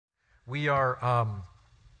We are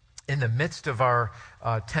in the midst of our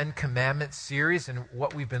Ten Commandments series, and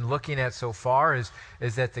what we've been looking at so far is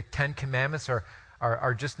that the Ten Commandments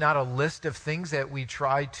are just not a list of things that we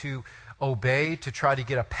try to obey to try to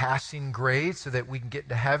get a passing grade so that we can get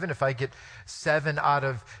into heaven. If I get 7 out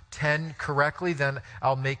of 10 correctly, then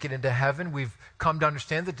I'll make it into heaven. We've come to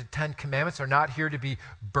understand that the Ten Commandments are not here to be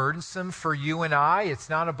burdensome for you and I. It's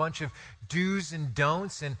not a bunch of do's and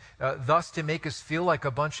don'ts, and thus to make us feel like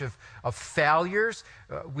a bunch of failures.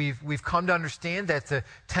 We've come to understand that the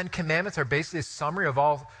Ten Commandments are basically a summary of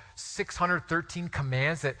all 613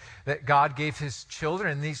 commands that God gave his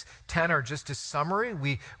children, and these 10 are just a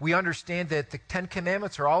summary. We understand that the 10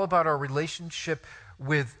 commandments are all about our relationship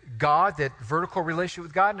with God, that vertical relationship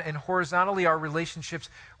with God, and horizontally our relationships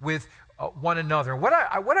with one another. What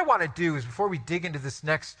I want to do is, before we dig into this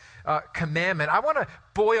next commandment, I want to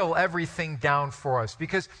boil everything down for us,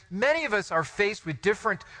 because many of us are faced with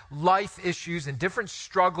different life issues and different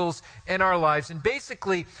struggles in our lives. And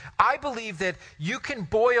basically, I believe that you can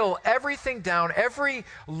boil everything down. Every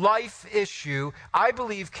life issue, I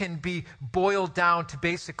believe, can be boiled down to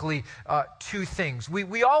basically two things.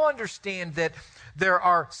 We all understand that there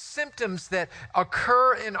are symptoms that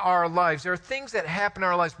occur in our lives. There are things that happen in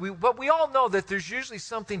our lives. But we all know that there's usually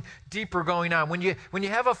something deeper going on. When you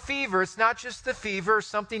have a fever, it's not just the fever.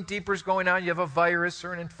 Something deeper is going on. You have a virus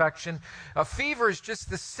or an infection. A fever is just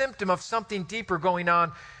the symptom of something deeper going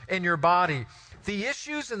on in your body. The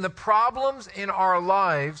issues and the problems in our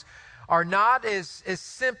lives are not as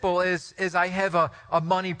simple as I have a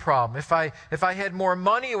money problem. If I had more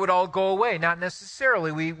money, it would all go away. Not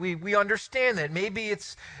necessarily. We understand that. Maybe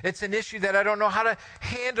it's an issue that I don't know how to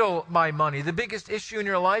handle my money. The biggest issue in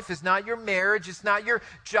your life is not your marriage. It's not your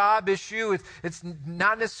job issue. It's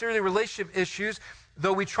not necessarily relationship issues,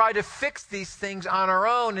 though we try to fix these things on our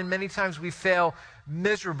own, and many times we fail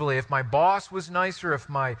miserably. If my boss was nicer, if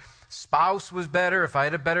my spouse was better, if I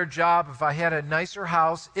had a better job, if I had a nicer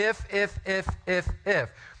house, if.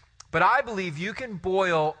 But I believe you can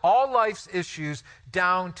boil all life's issues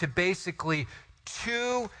down to basically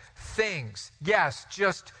two things. Yes,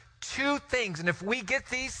 just two things. And if we get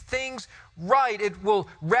these things right, it will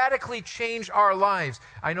radically change our lives.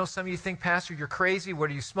 I know some of you think, Pastor, you're crazy.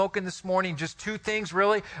 What are you smoking this morning? Just two things,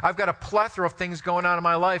 really? I've got a plethora of things going on in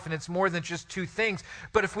my life, and it's more than just two things.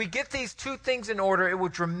 But if we get these two things in order, it will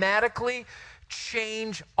dramatically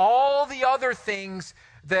change all the other things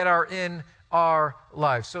that are in our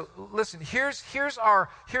lives. So listen, here's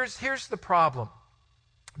the problem.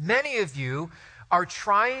 Many of you are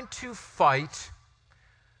trying to fight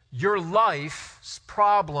your life's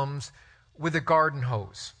problems with a garden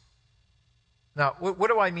hose. Now, what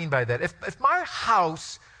do I mean by that? If my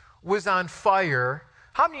house was on fire,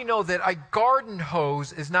 how many know that a garden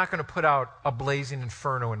hose is not going to put out a blazing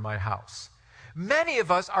inferno in my house? Many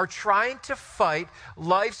of us are trying to fight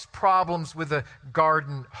life's problems with a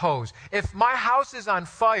garden hose. If my house is on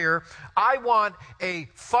fire, I want a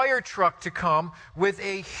fire truck to come with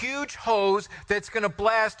a huge hose that's going to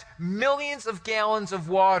blast millions of gallons of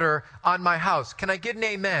water on my house. Can I get an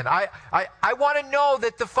amen? I want to know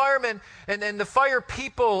that the firemen and the fire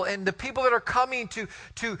people and the people that are coming to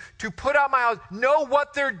put out my house know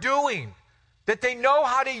what they're doing, that they know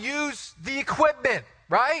how to use the equipment,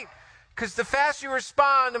 right? Because the faster you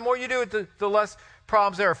respond, the more you do it, the less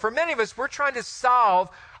problems there are. For many of us, we're trying to solve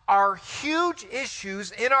our huge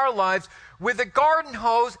issues in our lives with a garden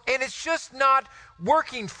hose, and it's just not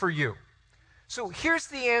working for you. So here's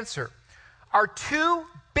the answer. Our two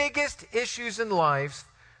biggest issues in life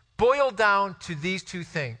boil down to these two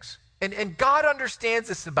things. And God understands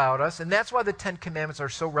this about us, and that's why the Ten Commandments are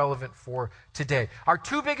so relevant for today. Our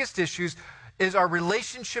two biggest issues is our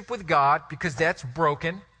relationship with God, because that's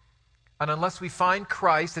broken. And unless we find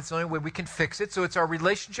Christ, that's the only way we can fix it. So it's our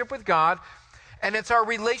relationship with God, and it's our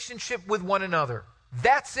relationship with one another.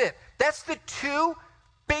 That's it. That's the two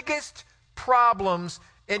biggest problems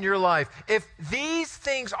in your life. If these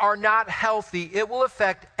things are not healthy, it will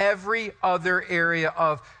affect every other area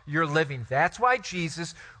of your living. That's why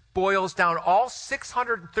Jesus boils down all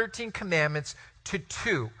 613 commandments to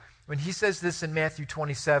two. When he says this in Matthew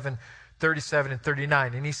 27, 37 and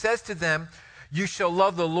 39. And he says to them, "You shall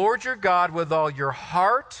love the Lord your God with all your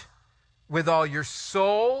heart, with all your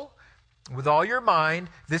soul, with all your mind."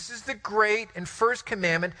 This is the great and first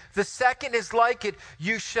commandment. The second is like it.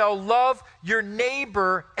 You shall love your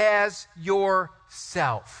neighbor as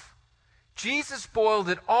yourself. Jesus boiled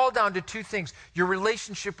it all down to two things. Your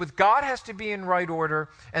relationship with God has to be in right order,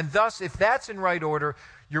 and thus, if that's in right order,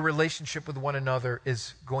 your relationship with one another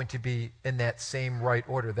is going to be in that same right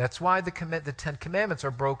order. That's why the 10 Commandments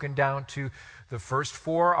are broken down to the first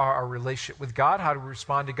 4 are our relationship with God, how do we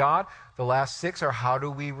respond to God? The last 6 are how do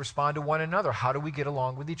we respond to one another? How do we get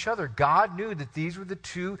along with each other? God knew that these were the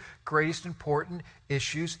 2 greatest important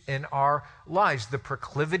issues in our lives. The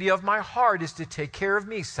proclivity of my heart is to take care of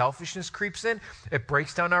me. Selfishness creeps in. It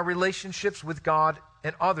breaks down our relationships with God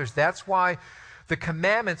and others. That's why the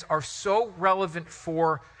commandments are so relevant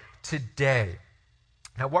for today.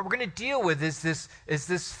 Now, what we're going to deal with is this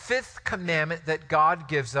 5th commandment that God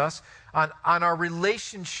gives us on our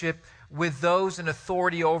relationship with those in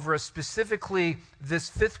authority over us. Specifically, this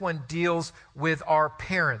 5th one deals with our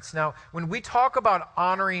parents. Now, when we talk about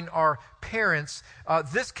honoring our parents,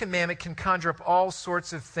 this commandment can conjure up all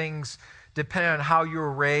sorts of things depending on how you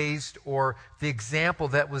were raised or the example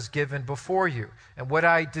that was given before you. And what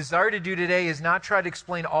I desire to do today is not try to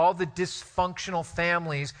explain all the dysfunctional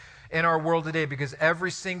families in our world today, because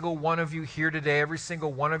every single one of you here today, every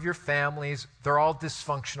single one of your families, they're all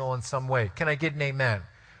dysfunctional in some way. Can I get an amen?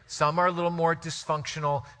 Some are a little more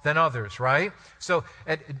dysfunctional than others, right? So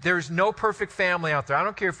there's no perfect family out there. I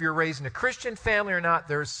don't care if you're raised in a Christian family or not.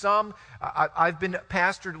 There's some. I've been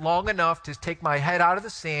pastored long enough to take my head out of the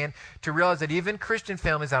sand to realize that even Christian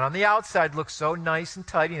families that on the outside look so nice and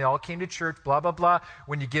tidy, and they all came to church, blah, blah, blah.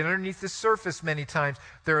 When you get underneath the surface many times,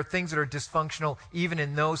 there are things that are dysfunctional even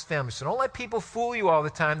in those families. So don't let people fool you all the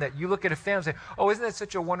time that you look at a family and say, oh, isn't that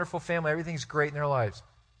such a wonderful family? Everything's great in their lives.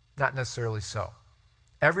 Not necessarily so.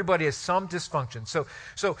 Everybody has some dysfunction.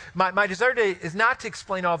 So my desire today is not to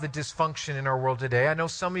explain all the dysfunction in our world today. I know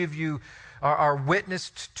some of you are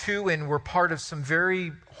witnessed to and were part of some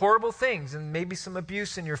very horrible things and maybe some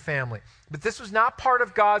abuse in your family. But this was not part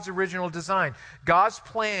of God's original design. God's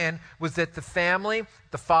plan was that the family,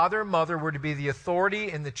 the father and mother, were to be the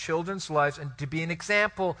authority in the children's lives and to be an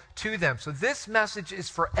example to them. So this message is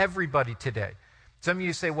for everybody today. Some of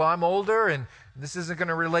you say, well, I'm older and this isn't going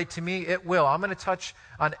to relate to me. It will. I'm going to touch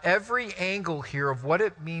on every angle here of what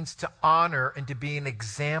it means to honor and to be an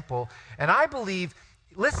example. And I believe,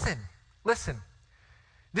 listen,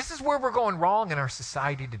 this is where we're going wrong in our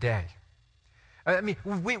society today. I mean,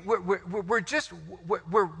 we're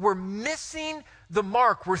missing the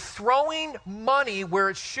mark. We're throwing money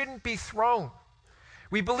where it shouldn't be thrown.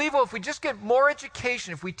 We believe, well, if we just get more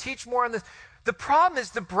education, if we teach more on this, the problem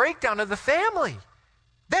is the breakdown of the family.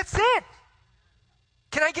 That's it.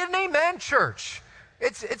 Can I get an amen, church?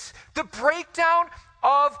 It's the breakdown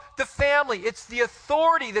of the family. It's the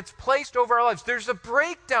authority that's placed over our lives. There's a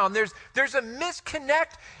breakdown. There's a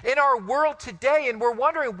misconnect in our world today, and we're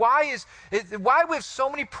wondering why we have so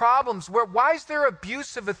many problems. Why is there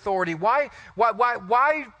abuse of authority? Why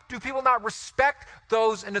do people not respect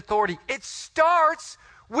those in authority? It starts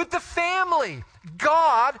with the family.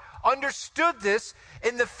 God understood this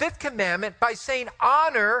in the 5th commandment by saying,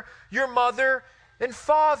 honor your mother and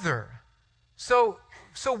father. So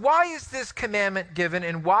why is this commandment given,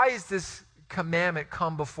 and why is this commandment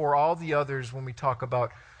come before all the others when we talk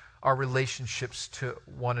about our relationships to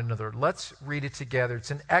one another? Let's read it together.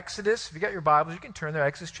 It's in Exodus. If you got your Bibles, you can turn there.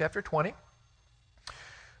 Exodus chapter 20.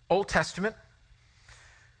 Old Testament.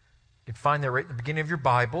 You can find that right at the beginning of your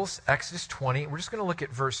Bibles, Exodus 20. We're just going to look at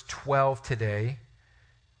verse 12 today.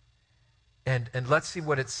 And let's see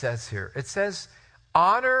what it says here. It says,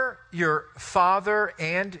 honor your father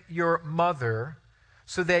and your mother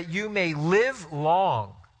so that you may live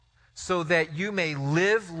long. So that you may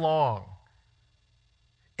live long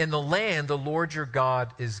in the land the Lord your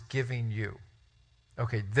God is giving you.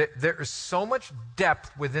 Okay, there is so much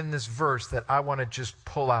depth within this verse that I want to just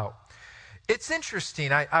pull out. It's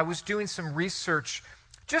interesting. I was doing some research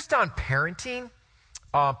just on parenting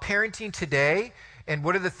today, and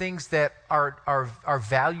what are the things that are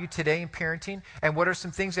valued today in parenting, and what are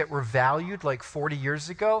some things that were valued like 40 years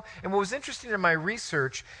ago. And what was interesting in my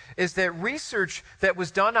research is that research that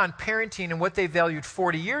was done on parenting and what they valued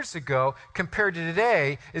 40 years ago compared to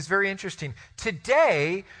today is very interesting.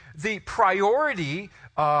 Today, the priority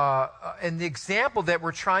and the example that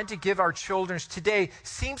we're trying to give our children today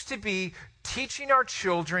seems to be teaching our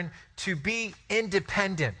children to be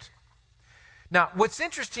independent. Now, what's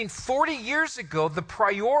interesting, 40 years ago, the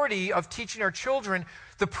priority of teaching our children,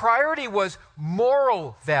 the priority was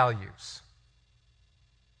moral values.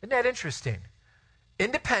 Isn't that interesting?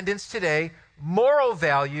 Independence today, moral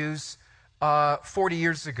values 40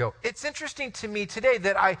 years ago. It's interesting to me today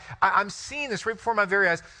that I'm seeing this right before my very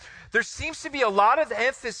eyes. There seems to be a lot of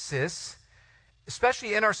emphasis,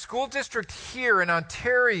 especially in our school district here in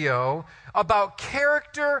Ontario, about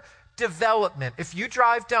character development. If you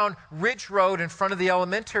drive down Ridge Road in front of the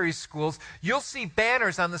elementary schools, you'll see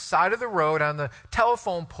banners on the side of the road on the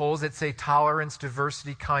telephone poles that say tolerance,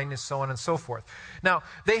 diversity, kindness, so on and so forth. Now,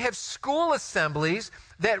 they have school assemblies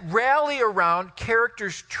that rally around character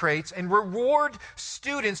traits and reward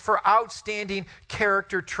students for outstanding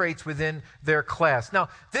character traits within their class. Now,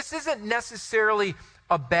 this isn't necessarily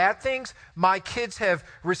a bad thing. My kids have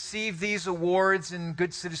received these awards and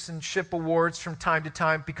good citizenship awards from time to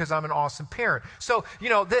time because I'm an awesome parent. So,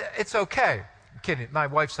 it's okay. I'm kidding. My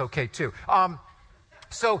wife's okay too.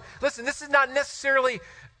 So, listen, this is not necessarily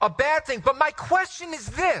a bad thing, but my question is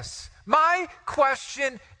this. My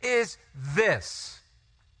question is this.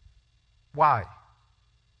 Why?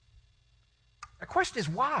 The question is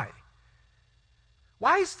why?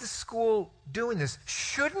 Why is the school doing this?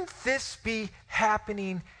 Shouldn't this be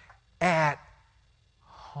happening at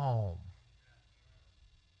home?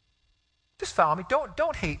 Just follow me.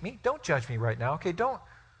 Don't hate me. Don't judge me right now.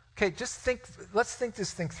 Okay, just think, let's think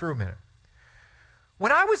this thing through a minute.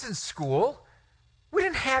 When I was in school, we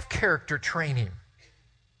didn't have character training.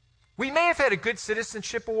 We may have had a good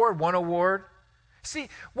citizenship award, one award. See,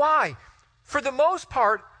 why? For the most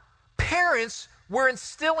part, parents were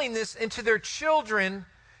instilling this into their children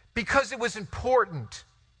because it was important.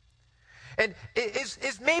 And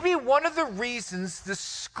is maybe one of the reasons the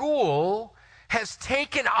school has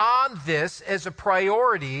taken on this as a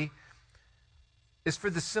priority is for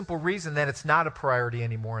the simple reason that it's not a priority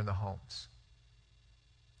anymore in the homes.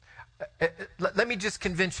 Let me just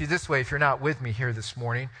convince you this way if you're not with me here this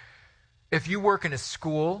morning. If you work in a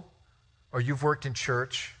school or you've worked in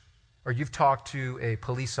church, or you've talked to a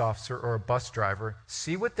police officer or a bus driver,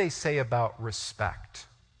 see what they say about respect.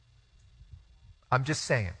 I'm just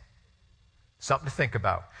saying. Something to think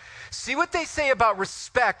about. See what they say about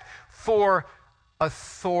respect for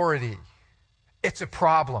authority. It's a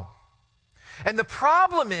problem. And the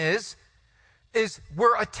problem is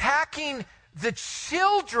we're attacking the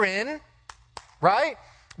children, right?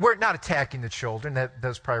 We're not attacking the children.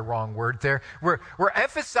 That's probably a wrong word there. We're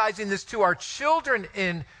emphasizing this to our children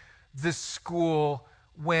in the school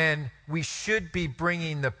when we should be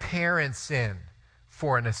bringing the parents in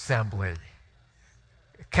for an assembly.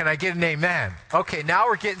 Can I get an amen? Okay, now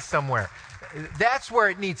we're getting somewhere. That's where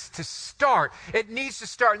it needs to start. It needs to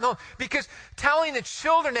start. No, because telling the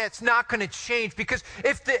children that's not going to change. Because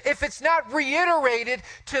if it's not reiterated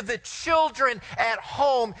to the children at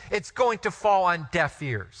home, it's going to fall on deaf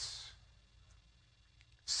ears.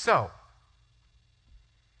 So,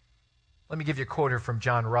 let me give you a quote here from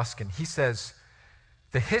John Ruskin. He says,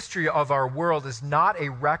 "The history of our world is not a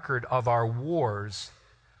record of our wars,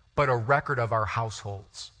 but a record of our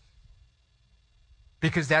households."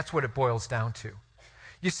 Because that's what it boils down to.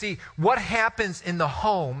 You see, what happens in the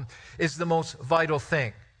home is the most vital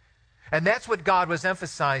thing. And that's what God was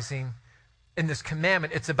emphasizing in this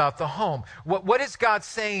commandment. It's about the home. What is God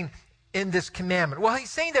saying in this commandment? Well, he's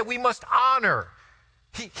saying that we must honor.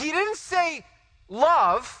 He didn't say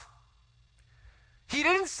love. He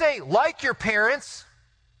didn't say like your parents.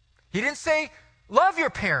 He didn't say love your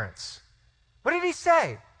parents. What did he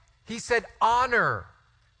say? He said honor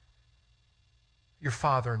your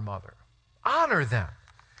father and mother. Honor them.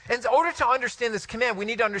 And in order to understand this command, we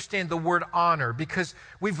need to understand the word honor because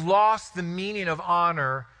we've lost the meaning of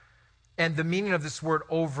honor and the meaning of this word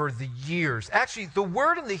over the years. Actually, the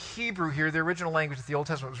word in the Hebrew here, the original language that the Old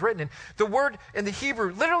Testament was written in, the word in the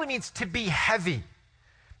Hebrew literally means to be heavy.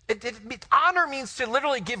 Honor means to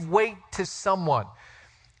literally give weight to someone.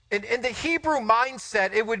 In the Hebrew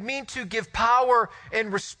mindset, it would mean to give power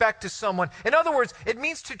and respect to someone. In other words, it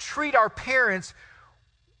means to treat our parents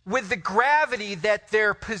with the gravity that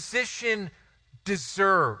their position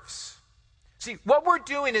deserves. See, what we're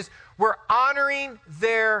doing is we're honoring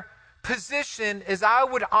their position as I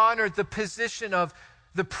would honor the position of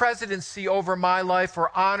the presidency over my life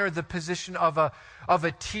or honor the position of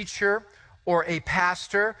a teacher or a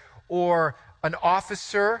pastor or an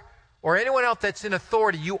officer or anyone else that's in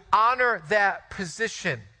authority. You honor that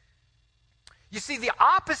position. You see, the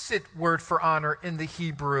opposite word for honor in the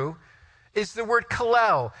Hebrew is the word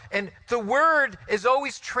kalel. And the word is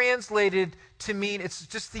always translated to mean, it's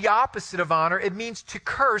just the opposite of honor. It means to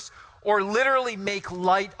curse or literally make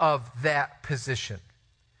light of that position.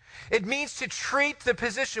 It means to treat the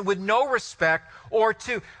position with no respect or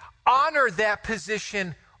to honor that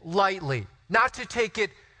position lightly, not to take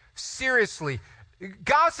it seriously.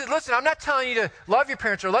 God said, listen, I'm not telling you to love your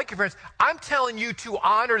parents or like your parents. I'm telling you to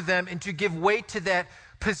honor them and to give weight to that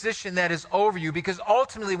position that is over you, because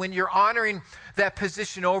ultimately when you're honoring that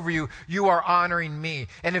position over you, you are honoring me.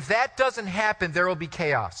 And if that doesn't happen, there will be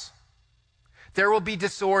chaos. There will be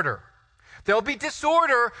disorder. There'll be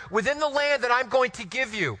disorder within the land that I'm going to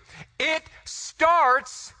give you. It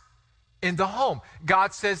starts in the home.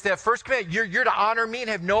 God says that first command, you're to honor me and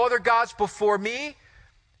have no other gods before me.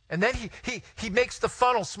 And then he makes the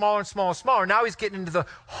funnel smaller and smaller and smaller. Now he's getting into the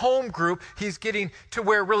home group. He's getting to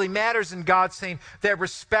where it really matters. And God's saying that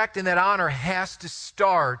respect and that honor has to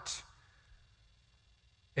start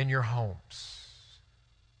in your homes.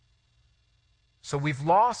 So we've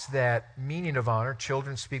lost that meaning of honor.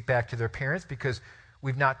 Children speak back to their parents because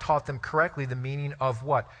we've not taught them correctly the meaning of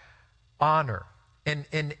what? Honor.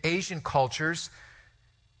 In Asian cultures,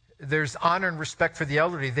 there's honor and respect for the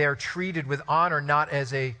elderly. They are treated with honor, not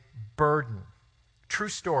as a burden. True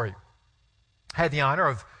story. I had the honor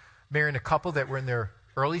of marrying a couple that were in their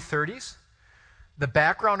early 30s. The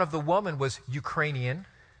background of the woman was Ukrainian,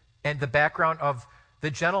 and the background of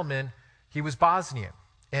the gentleman, he was Bosnian.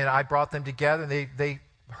 And I brought them together, and they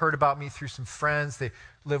heard about me through some friends. They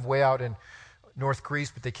live way out in North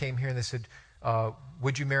Greece, but they came here and they said,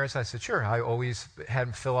 would you marry us? I said, sure. I always had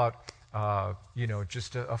them fill out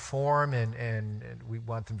just a form, and we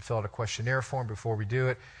want them to fill out a questionnaire form before we do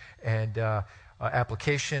it, and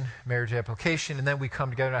application, marriage application, and then we come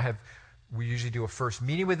together and we usually do a first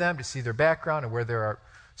meeting with them to see their background and where they are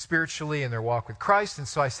spiritually in their walk with Christ. And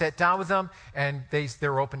so I sat down with them, and they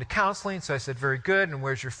were open to counseling. So I said, very good, and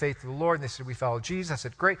where's your faith in the Lord? And they said, we follow Jesus. I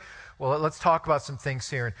said, great. Well, let's talk about some things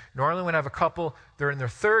here. And normally when I have a couple, they're in their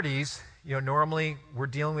 30s, normally we're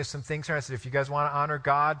dealing with some things here. I said, if you guys want to honor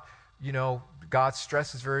God, God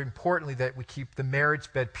stresses very importantly that we keep the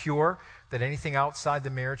marriage bed pure, that anything outside the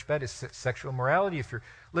marriage bed is sexual immorality. If you're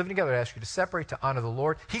living together, I ask you to separate to honor the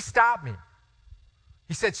Lord. He stopped me.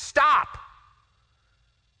 He said, stop.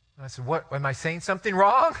 And I said, what, am I saying something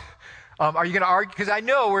wrong? Are you going to argue? Because I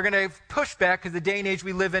know we're going to push back because the day and age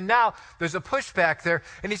we live in now, there's a pushback there.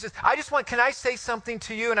 And he says, can I say something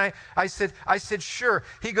to you? And I said, sure.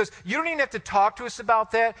 He goes, you don't even have to talk to us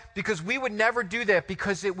about that because we would never do that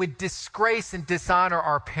because it would disgrace and dishonor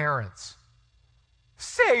our parents.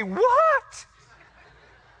 Say what?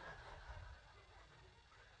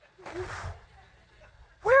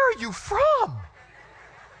 Where are you from?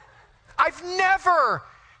 I've never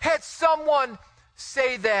had someone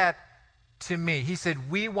say that to me. He said,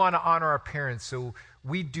 we want to honor our parents, so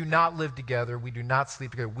we do not live together. We do not sleep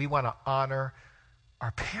together. We want to honor our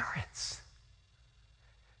parents.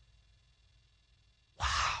 Wow.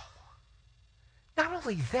 Not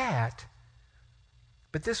only that,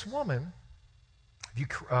 but this woman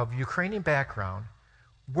of Ukrainian background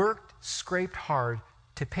scraped hard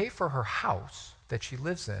to pay for her house that she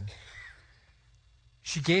lives in.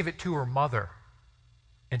 She gave it to her mother.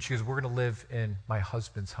 And she goes, we're going to live in my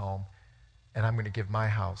husband's home, and I'm going to give my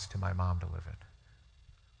house to my mom to live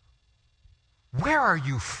in. Where are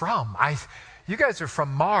you from? You guys are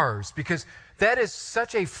from Mars, because that is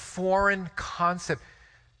such a foreign concept.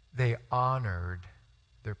 They honored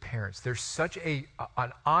their parents. There's such an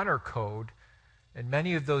honor code in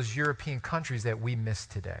many of those European countries that we miss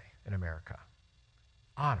today in America.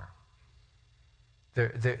 Honor.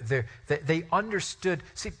 They understood.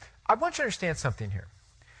 See, I want you to understand something here.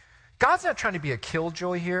 God's not trying to be a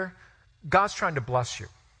killjoy here. God's trying to bless you.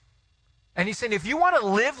 And he's saying, if you want to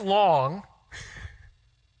live long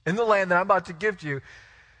in the land that I'm about to give to you,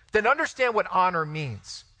 then understand what honor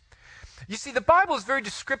means. You see, the Bible is very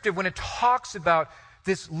descriptive when it talks about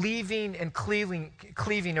this leaving and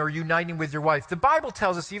cleaving or uniting with your wife. The Bible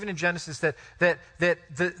tells us, even in Genesis, that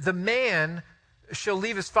the man shall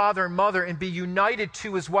leave his father and mother and be united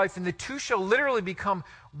to his wife, and the two shall literally become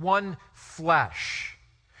one flesh.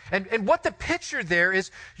 And what the picture there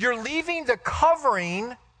is, you're leaving the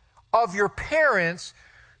covering of your parents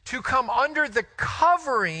to come under the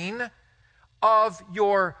covering of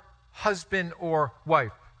your husband or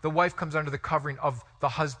wife. The wife comes under the covering of the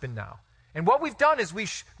husband now. And what we've done is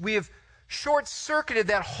we have short-circuited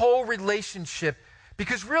that whole relationship,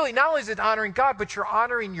 because really not only is it honoring God, but you're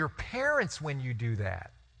honoring your parents when you do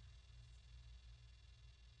that.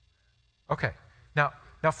 Okay, now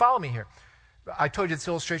follow me here. I told you this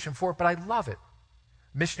illustration before, but I love it.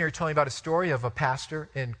 A missionary told me about a story of a pastor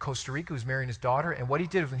in Costa Rica who's marrying his daughter, and what he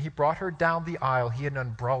did was when he brought her down the aisle, he had an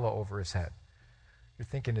umbrella over his head. You're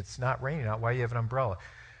thinking, it's not raining out, why do you have an umbrella?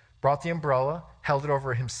 Brought the umbrella, held it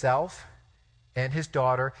over himself and his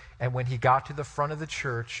daughter, and when he got to the front of the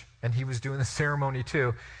church, and he was doing the ceremony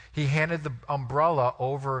too, he handed the umbrella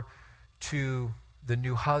over to the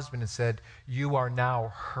new husband and said, you are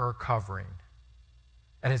now her covering.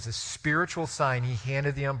 And as a spiritual sign, he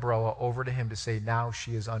handed the umbrella over to him to say, now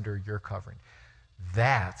she is under your covering.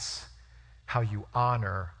 That's how you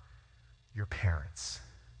honor your parents.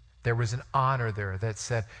 There was an honor there that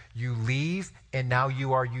said, you leave and now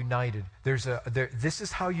you are united. This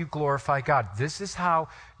is how you glorify God. This is how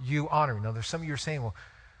you honor. Now, there's some of you are saying, well,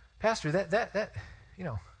 Pastor,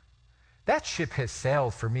 that ship has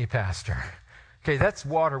sailed for me, Pastor. Okay, that's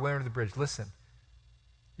water went under the bridge. Listen,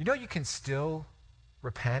 you know you can still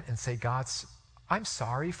repent and say, God, I'm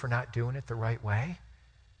sorry for not doing it the right way.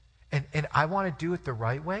 And I want to do it the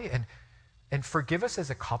right way. And forgive us as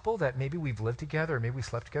a couple that maybe we've lived together or maybe we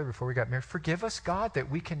slept together before we got married. Forgive us, God, that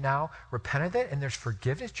we can now repent of that and there's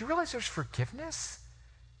forgiveness. Do you realize there's forgiveness?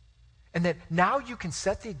 And that now you can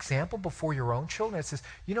set the example before your own children. It says,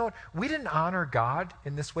 you know what? We didn't honor God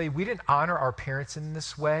in this way. We didn't honor our parents in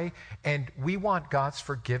this way. And we want God's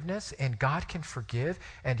forgiveness. And God can forgive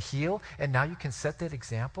and heal. And now you can set that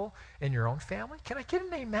example in your own family. Can I get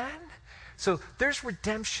an amen? So there's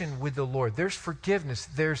redemption with the Lord. There's forgiveness.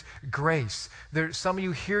 There's grace. Some of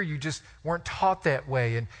you here, you just weren't taught that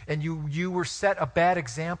way. And you were set a bad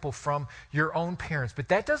example from your own parents. But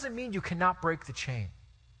that doesn't mean you cannot break the chain.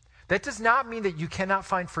 That does not mean that you cannot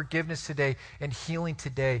find forgiveness today and healing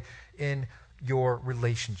today in your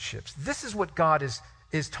relationships. This is what God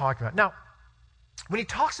is talking about. Now, when he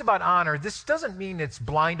talks about honor, this doesn't mean it's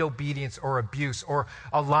blind obedience or abuse or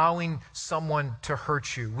allowing someone to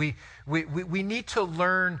hurt you. We need to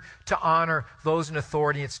learn to honor those in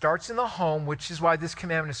authority. It starts in the home, which is why this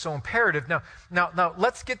commandment is so imperative. Now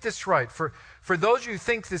let's get this right. For those of you who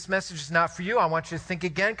think this message is not for you, I want you to think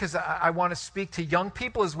again because I want to speak to young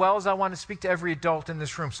people as well as I want to speak to every adult in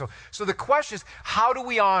this room. So the question is, how do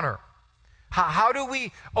we honor? How do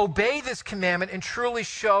we obey this commandment and truly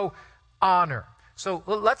show honor? So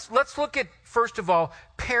let's look at, first of all,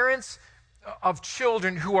 parents of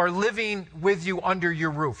children who are living with you under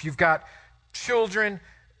your roof. You've got children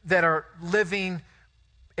that are living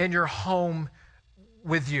in your home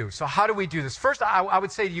with you. So how do we do this? First, I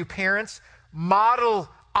would say to you parents, model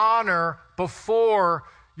honor before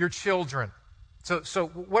your children. So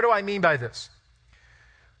what do I mean by this?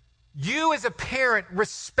 You as a parent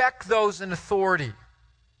respect those in authority.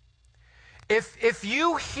 If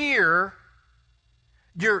you hear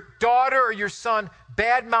your daughter or your son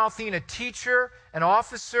bad-mouthing a teacher, an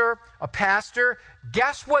officer, a pastor,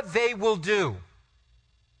 guess what they will do?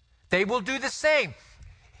 They will do the same.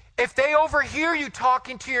 If they overhear you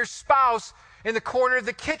talking to your spouse in the corner of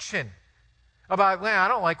the kitchen about, I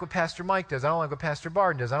don't like what Pastor Mike does. I don't like what Pastor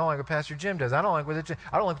Barden does. I don't like what Pastor Jim does. I don't like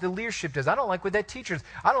what the leadership does. I don't like what that teacher does.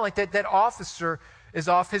 I don't like that officer is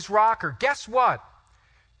off his rocker. Guess what?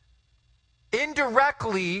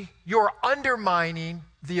 Indirectly, you're undermining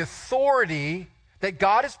the authority that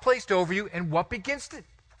God has placed over you. And what begins to,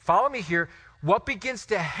 follow me here, what begins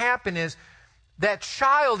to happen is that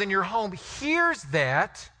child in your home hears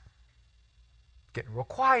that, getting real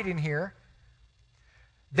quiet in here,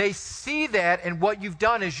 they see that, and what you've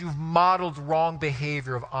done is you've modeled wrong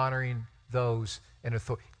behavior of honoring those in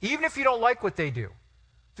authority. Even if you don't like what they do.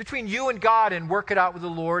 Between you and God, and work it out with the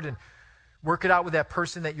Lord, and work it out with that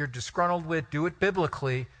person that you're disgruntled with. Do it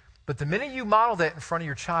biblically. But the minute you model that in front of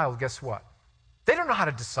your child, guess what? They don't know how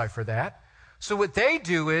to decipher that. So what they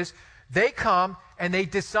do is they come and they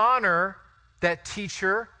dishonor that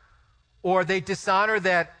teacher, or they dishonor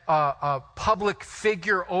that public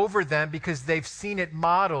figure over them because they've seen it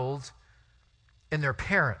modeled in their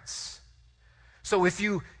parents. So if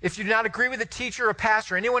you do not agree with a teacher, a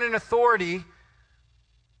pastor, anyone in authority,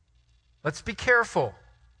 let's be careful.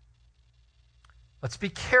 Let's be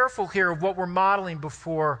careful here of what we're modeling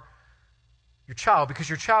before your child, because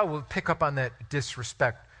your child will pick up on that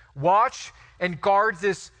disrespect. Watch and guard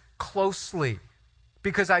this closely,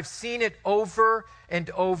 because I've seen it over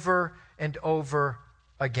and over and over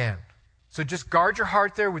again. So just guard your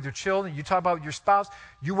heart there with your children. You talk about your spouse.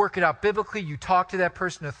 You work it out biblically. You talk to that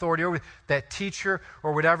person in authority over that teacher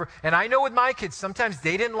or whatever. And I know with my kids, sometimes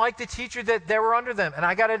they didn't like the teacher that were under them. And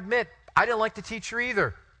I got to admit, I didn't like the teacher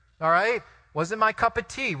either. All right? Wasn't my cup of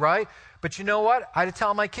tea, right? But you know what? I had to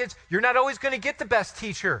tell my kids, you're not always going to get the best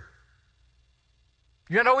teacher.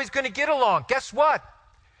 You're not always going to get along. Guess what?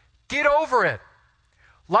 Get over it.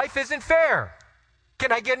 Life isn't fair.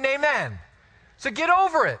 Can I get an amen? So get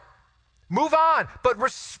over it. Move on. But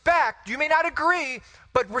respect, you may not agree,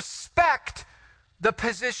 but respect the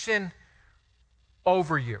position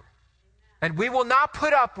over you. And we will not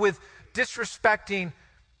put up with disrespecting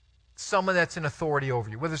someone that's in authority over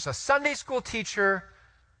you. Whether it's a Sunday school teacher,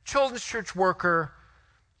 children's church worker,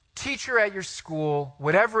 teacher at your school,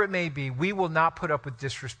 whatever it may be, we will not put up with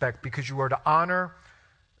disrespect because you are to honor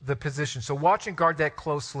the position. So watch and guard that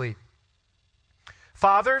closely.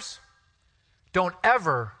 Fathers, don't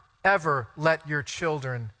ever let your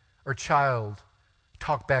children or child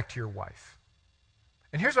talk back to your wife.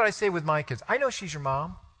 And here's what I say with my kids. I know she's your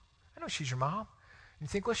mom. I know she's your mom. And you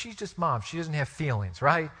think, well, she's just mom. She doesn't have feelings,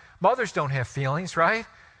 right? Mothers don't have feelings, right?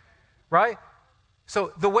 Right?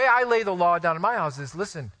 So the way I lay the law down in my house is,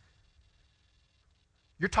 listen,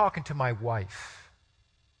 you're talking to my wife.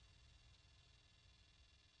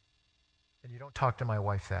 And you don't talk to my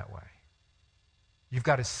wife that way. You've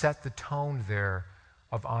got to set the tone there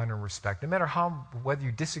of honor and respect. No matter whether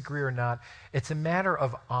you disagree or not, it's a matter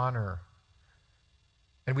of honor.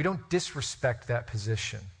 And we don't disrespect that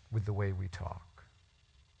position with the way we talk.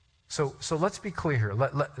 So let's be clear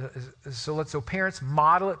here. So parents,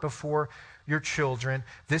 model it before your children.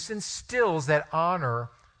 This instills that honor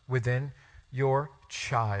within your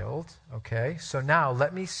child. Okay? So now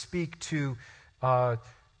let me speak to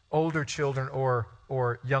older children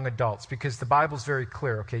or young adults, because the Bible's very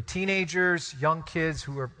clear. Okay? Teenagers, young kids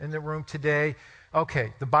who are in the room today.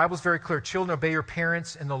 Okay, the Bible's very clear. Children, obey your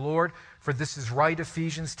parents in the Lord, for this is right,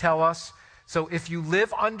 Ephesians tell us. So if you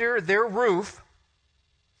live under their roof,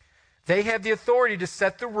 they have the authority to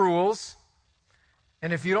set the rules,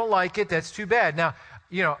 and if you don't like it, that's too bad. Now,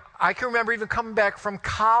 I can remember even coming back from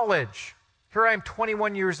college. Here I am,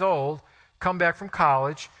 21 years old, come back from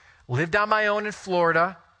college, lived on my own in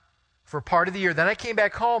Florida for part of the year. Then I came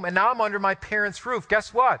back home, and now I'm under my parents' roof.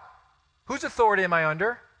 Guess what? Whose authority am I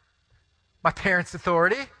under? My parents'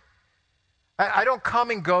 authority. I don't come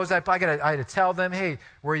and go. I had to tell them, hey,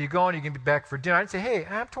 where are you going? You're going to be back for dinner. I didn't say, hey,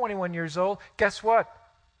 I'm 21 years old. Guess what?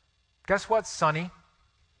 Guess what, Sonny?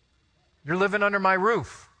 You're living under my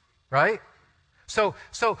roof, right? So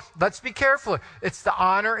let's be careful. It's the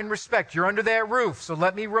honor and respect. You're under that roof. So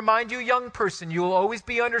let me remind you, young person, you will always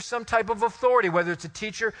be under some type of authority, whether it's a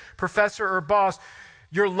teacher, professor, or boss.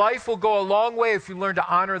 Your life will go a long way if you learn to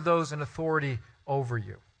honor those in authority over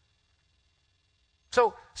you.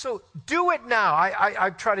 So do it now.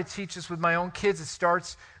 I try to teach this with my own kids. It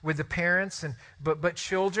starts with the parents, but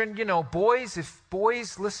children, boys,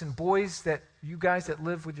 that you guys that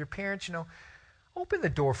live with your parents, open the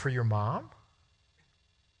door for your mom.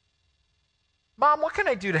 Mom, what can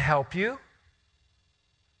I do to help you?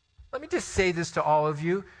 Let me just say this to all of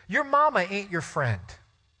you. Your mama ain't your friend.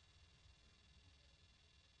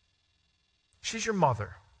 She's your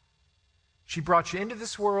mother. She brought you into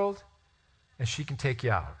this world, and she can take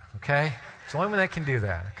you out, okay? It's the only one that can do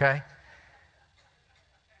that, okay?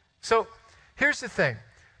 So here's the thing.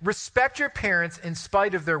 Respect your parents in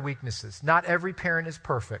spite of their weaknesses. Not every parent is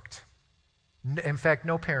perfect. In fact,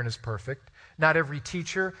 no parent is perfect. Not every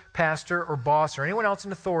teacher, pastor, or boss, or anyone else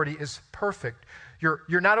in authority is perfect.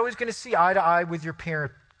 You're not always going to see eye to eye with your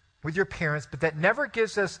parents, but that never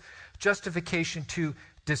gives us justification to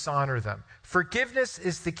dishonor them. Forgiveness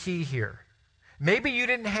is the key here. Maybe you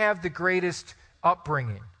didn't have the greatest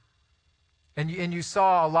upbringing, and you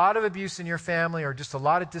saw a lot of abuse in your family, or just a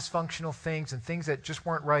lot of dysfunctional things and things that just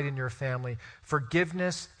weren't right in your family.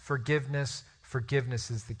 Forgiveness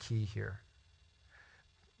is the key here.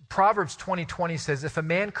 Proverbs 20:20 says, if a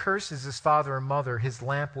man curses his father or mother, his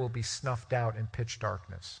lamp will be snuffed out in pitch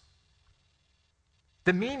darkness.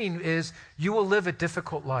 The meaning is you will live a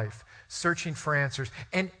difficult life, searching for answers.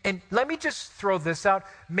 And let me just throw this out.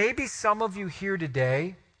 Maybe some of you here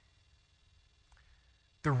today,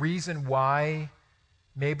 the reason why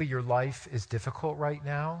maybe your life is difficult right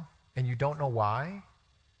now, and you don't know why,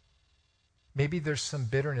 maybe there's some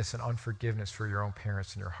bitterness and unforgiveness for your own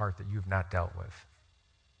parents in your heart that you've not dealt with.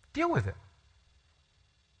 Deal with it.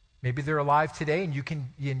 Maybe they're alive today, and you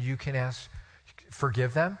can ask,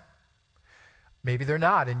 forgive them. Maybe they're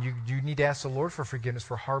not, and you need to ask the Lord for forgiveness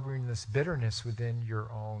for harboring this bitterness within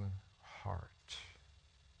your own heart.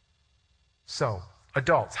 So,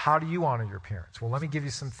 adults, how do you honor your parents? Well, let me give you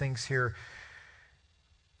some things here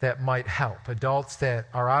that might help. Adults that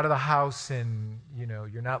are out of the house and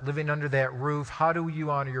you're not living under that roof, how do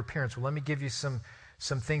you honor your parents? Well, let me give you some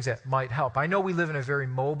things that might help. I know we live in a very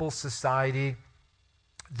mobile society.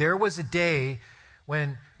 There was a day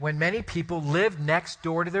when many people lived next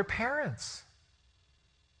door to their parents.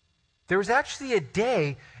 There was actually a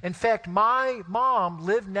day, in fact, my mom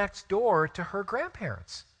lived next door to her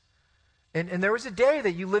grandparents. And there was a day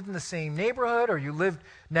that you lived in the same neighborhood or you lived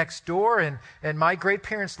next door, and my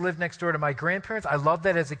great-parents lived next door to my grandparents. I loved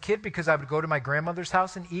that as a kid because I would go to my grandmother's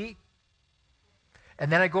house and eat.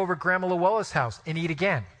 And then I'd go over to Grandma Luella's house and eat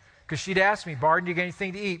again. Because she'd ask me, Barden, do you get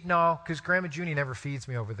anything to eat? No, because Grandma Junie never feeds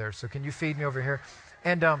me over there, so can you feed me over here?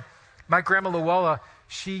 And My grandma Luella,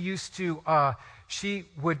 she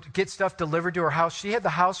would get stuff delivered to her house. She had the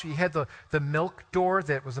house where you had the milk door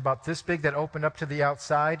that was about this big that opened up to the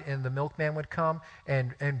outside, and the milkman would come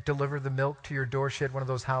and deliver the milk to your door. She had one of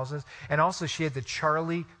those houses. And also she had the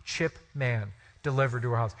Charlie Chip Man delivered to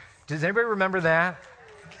her house. Does anybody remember that?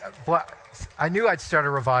 I knew I'd start a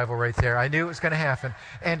revival right there. I knew it was going to happen.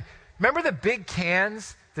 And remember the big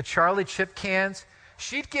cans, the Charlie Chip cans?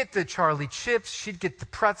 She'd get the Charlie Chips, she'd get the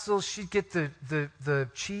pretzels, she'd get the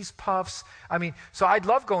cheese puffs. I mean, so I'd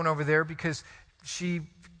love going over there because she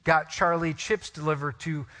got Charlie Chips delivered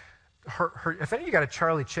to her. If any of you got a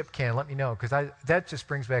Charlie Chip can, let me know, because that just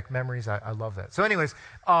brings back memories. I love that. So anyways,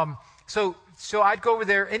 so I'd go over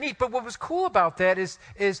there and eat. But what was cool about that is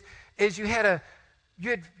you had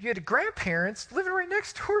grandparents living right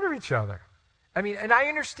next door to each other. I mean, and I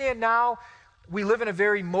understand now we live in a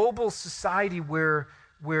very mobile society where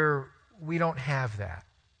we don't have that.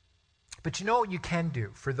 But you know what you can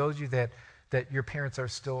do for those of you that your parents are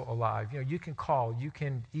still alive? You know, you can call, you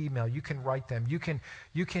can email, you can write them, you can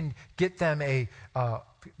get them a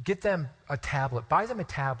tablet, buy them a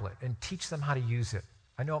tablet and teach them how to use it.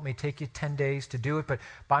 I know it may take you 10 days to do it, but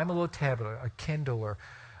buy them a little tablet, a Kindle or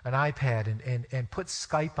an iPad, and put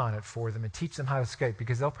Skype on it for them and teach them how to Skype,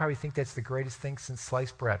 because they'll probably think that's the greatest thing since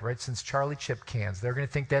sliced bread, right? Since Charlie Chip cans. They're going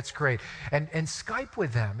to think that's great. And Skype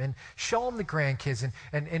with them and show them the grandkids.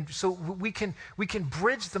 And so we can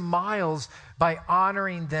bridge the miles by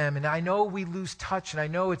honoring them. And I know we lose touch, and I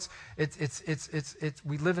know it's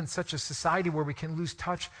we live in such a society where we can lose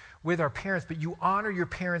touch with our parents, but you honor your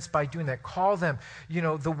parents by doing that. Call them. You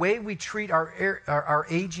know, the way we treat our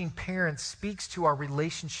aging parents speaks to our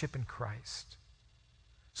relationship in Christ.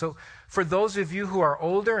 So for those of you who are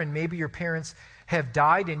older and maybe your parents have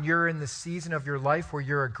died and you're in the season of your life where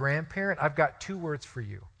you're a grandparent, I've got 2 words for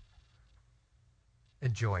you.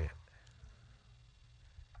 Enjoy it.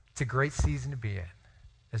 It's a great season to be in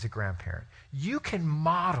as a grandparent. You can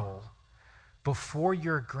model before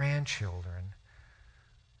your grandchildren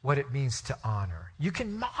what it means to honor. You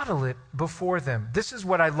can model it before them. This is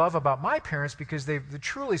what I love about my parents, because they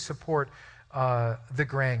truly support the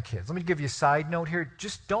grandkids. Let me give you a side note here.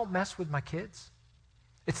 Just don't mess with my kids.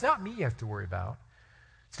 It's not me you have to worry about.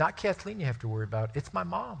 It's not Kathleen you have to worry about. It's my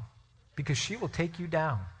mom, because she will take you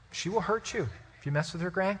down. She will hurt you if you mess with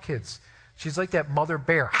her grandkids. She's like that mother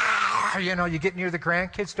bear. You know, you get near the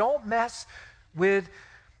grandkids. Don't mess with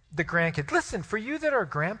the grandkids. Listen, for you that are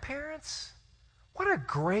grandparents, what a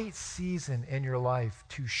great season in your life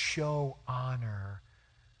to show honor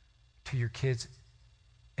to your kids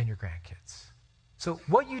and your grandkids. So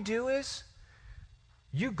what you do is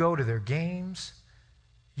you go to their games,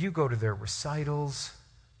 you go to their recitals,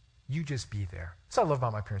 you just be there. That's what I love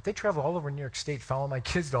about my parents. They travel all over New York State, follow my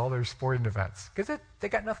kids to all their sporting events, because they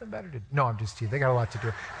got nothing better to do. No, I'm just teasing. They got a lot to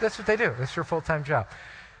do. That's what they do. That's their full-time job.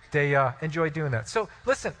 They enjoy doing that. So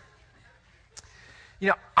listen, you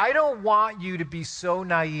know, I don't want you to be so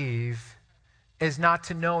naive as not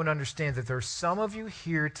to know and understand that there are some of you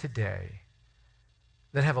here today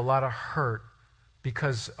that have a lot of hurt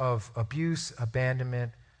because of abuse,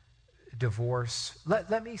 abandonment, divorce.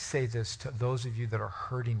 Let me say this to those of you that are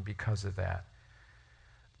hurting because of that.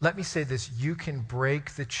 Let me say this. You can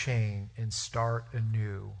break the chain and start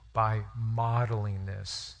anew by modeling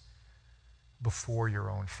this before your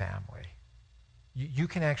own family. You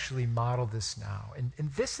can actually model this now. And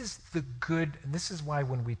this is the good, and this is why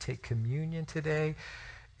when we take communion today,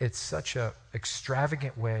 it's such an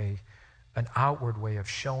extravagant way, an outward way of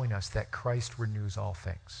showing us that Christ renews all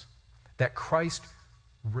things, that Christ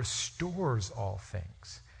restores all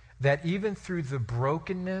things, that even through the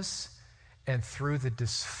brokenness and through the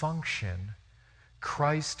dysfunction,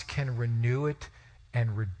 Christ can renew it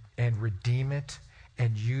and redeem it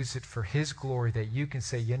and use it for his glory, that you can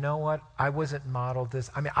say, you know what, I wasn't modeled this.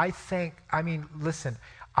 Listen,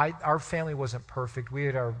 our family wasn't perfect. We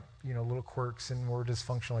had our little quirks and we're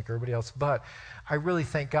dysfunctional like everybody else, but I really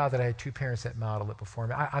thank God that I had 2 parents that modeled it before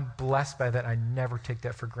me. I'm blessed by that. I never take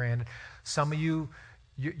that for granted. Some of you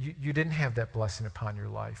didn't have that blessing upon your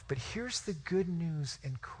life, but here's the good news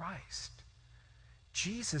in Christ.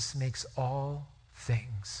 Jesus makes all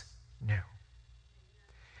things new.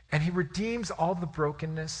 And he redeems all the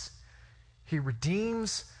brokenness. He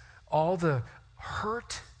redeems all the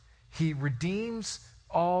hurt. He redeems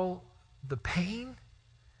all the pain.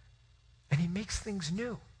 And he makes things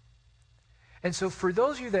new. And so for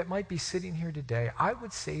those of you that might be sitting here today, I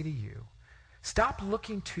would say to you, stop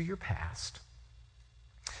looking to your past.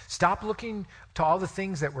 Stop looking to all the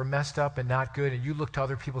things that were messed up and not good, and you look to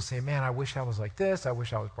other people saying, man, I wish I was like this. I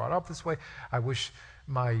wish I was brought up this way. I wish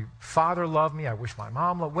my father loved me. I wish my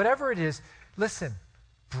mom loved me. Whatever it is, listen,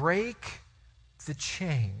 break the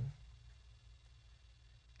chain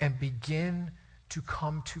and begin to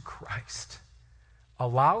come to Christ.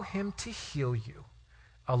 Allow him to heal you.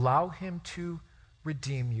 Allow him to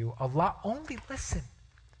redeem you.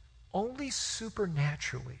 Only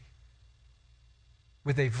supernaturally,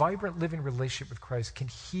 with a vibrant living relationship with Christ, can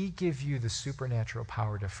he give you the supernatural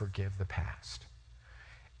power to forgive the past.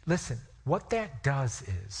 Listen, what that does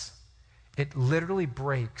is it literally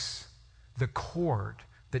breaks the cord,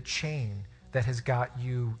 the chain that has got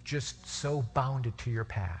you just so bounded to your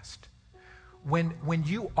past. When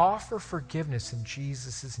you offer forgiveness in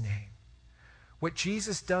Jesus' name, what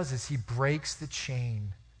Jesus does is he breaks the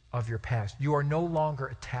chain of your past. You are no longer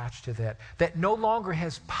attached to that. That no longer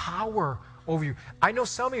has power over you. I know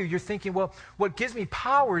some of you, you're thinking, well, what gives me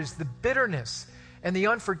power is the bitterness and the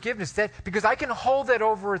unforgiveness, that because I can hold that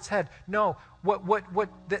over its head. No, what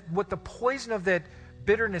the poison of that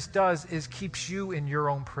bitterness does is keeps you in your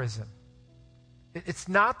own prison. It's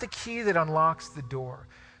not the key that unlocks the door.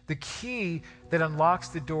 The key that unlocks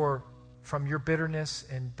the door from your bitterness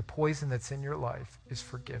and the poison that's in your life is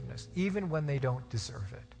forgiveness, even when they don't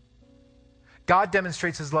deserve it. God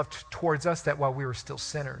demonstrates his love towards us that while we were still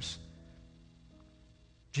sinners,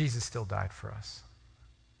 Jesus still died for us.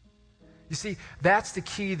 You see, that's the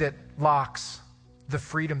key that locks the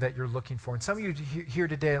freedom that you're looking for. And some of you here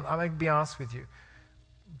today, I'm going to be honest with you,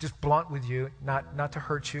 just blunt with you, not to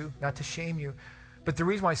hurt you, not to shame you, but the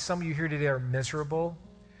reason why some of you here today are miserable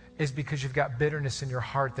is because you've got bitterness in your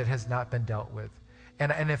heart that has not been dealt with.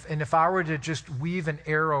 And if I were to just weave an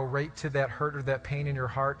arrow right to that hurt or that pain in your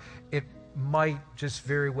heart, it might just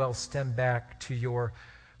very well stem back to your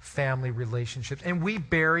family relationships. And we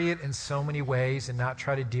bury it in so many ways and not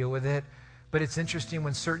try to deal with it. But it's interesting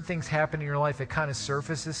when certain things happen in your life, it kind of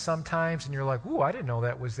surfaces sometimes, and you're like, ooh, I didn't know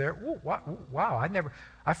that was there. Ooh, wow,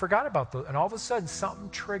 I forgot about those. And all of a sudden, something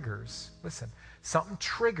triggers. Listen, something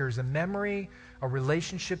triggers a memory, a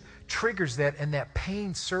relationship, triggers that, and that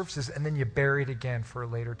pain surfaces, and then you bury it again for a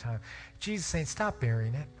later time. Jesus is saying, stop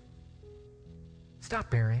burying it. Stop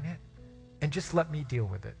burying it, and just let me deal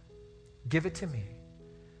with it. Give it to me.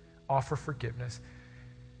 Offer forgiveness.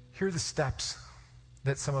 Here are the steps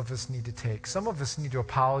that some of us need to take. Some of us need to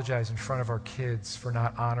apologize in front of our kids for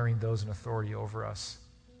not honoring those in authority over us.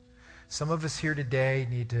 Some of us here today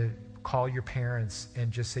need to call your parents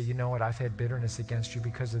and just say, you know what, I've had bitterness against you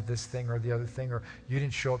because of this thing or the other thing, or you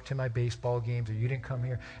didn't show up to my baseball games, or you didn't come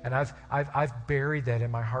here. And I've buried that in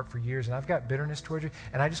my heart for years, and I've got bitterness towards you,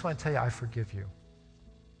 and I just want to tell you, I forgive you.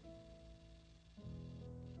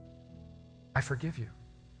 I forgive you.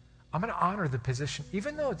 I'm going to honor the position,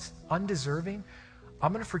 even though it's undeserving.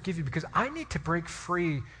 I'm going to forgive you because I need to break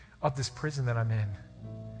free of this prison that I'm in.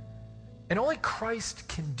 And only Christ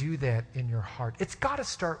can do that in your heart. It's got to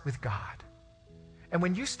start with God. And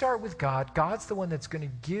when you start with God, God's the one that's going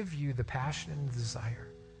to give you the passion and the desire.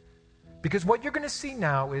 Because what you're going to see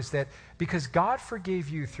now is that because God forgave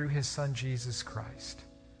you through his son, Jesus Christ,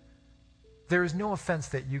 there is no offense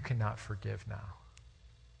that you cannot forgive now.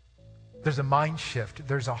 There's a mind shift.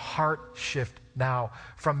 There's a heart shift now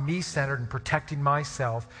from me-centered and protecting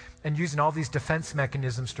myself and using all these defense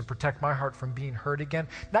mechanisms to protect my heart from being hurt again.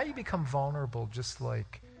 Now you become vulnerable just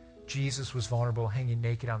like Jesus was vulnerable hanging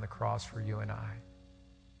naked on the cross for you and I.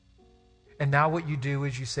 And now what you do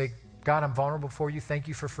is you say, God, I'm vulnerable for you. Thank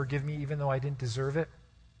you for forgiving me even though I didn't deserve it.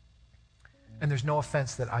 And there's no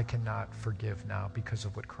offense that I cannot forgive now because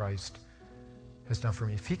of what Christ has done for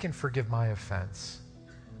me. If he can forgive my offense,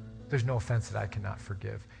 there's no offense that I cannot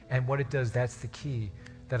forgive. And what it does, that's the key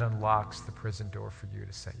that unlocks the prison door for you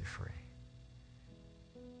to set you free.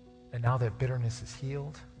 And now that bitterness is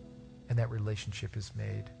healed and that relationship is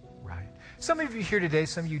made right. Some of you here today,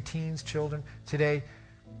 some of you teens, children, today,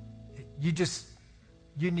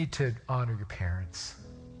 you need to honor your parents.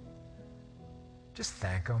 Just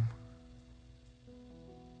thank them.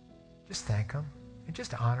 Just thank them. And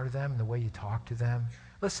just honor them in the way you talk to them.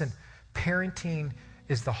 Listen, parenting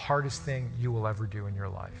is the hardest thing you will ever do in your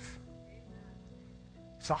life.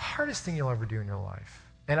 It's the hardest thing you'll ever do in your life.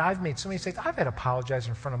 And I've made so many mistakes. I've had to apologize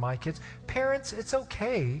in front of my kids. Parents, it's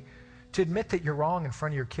okay to admit that you're wrong in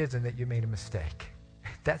front of your kids and that you made a mistake.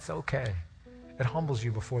 That's okay. It humbles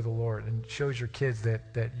you before the Lord and shows your kids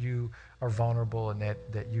that you are vulnerable and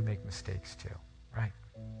that you make mistakes too, right?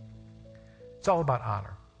 It's all about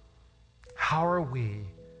honor. How are we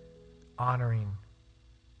honoring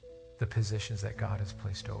the positions that God has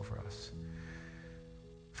placed over us?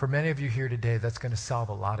 For many of you here today, that's going to solve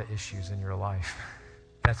a lot of issues in your life.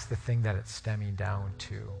 That's the thing that it's stemming down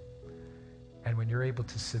to. And when you're able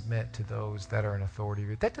to submit to those that are in authority,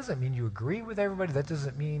 that doesn't mean you agree with everybody. That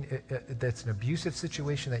doesn't mean that's an abusive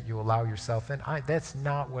situation that you allow yourself in. That's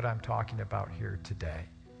not what I'm talking about here today.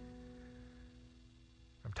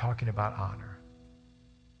 I'm talking about honor.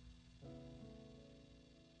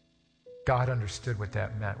 God understood what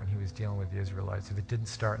that meant when he was dealing with the Israelites. If it didn't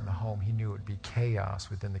start in the home, he knew it would be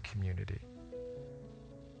chaos within the community.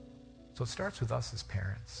 So it starts with us as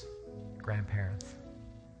parents, grandparents,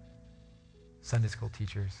 Sunday school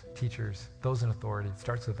teachers, those in authority. It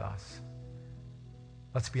starts with us.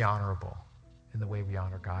 Let's be honorable in the way we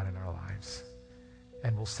honor God in our lives.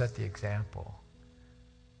 And we'll set the example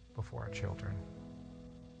before our children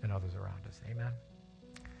and others around us. Amen?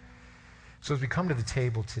 So as we come to the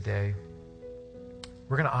table today,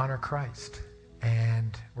 we're going to honor Christ.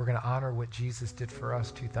 And we're going to honor what Jesus did for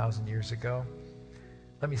us 2,000 years ago.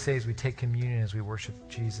 Let me say, as we take communion, as we worship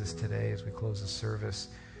Jesus today, as we close the service,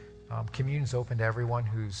 communion's open to everyone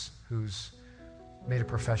who's made a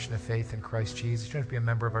profession of faith in Christ Jesus. You don't have to be a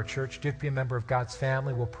member of our church. You have to be a member of God's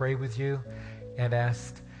family. We'll pray with you and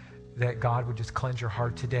ask that God would just cleanse your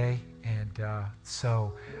heart today. And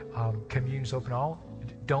so communion's open to all.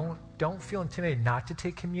 Don't feel intimidated not to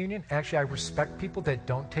take communion. Actually, I respect people that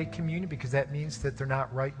don't take communion because that means that they're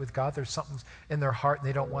not right with God. There's something in their heart and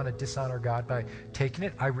they don't want to dishonor God by taking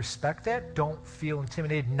it. I respect that. Don't feel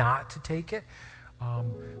intimidated not to take it.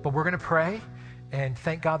 But we're going to pray and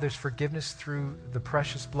thank God there's forgiveness through the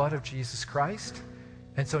precious blood of Jesus Christ.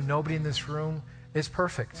 And so nobody in this room is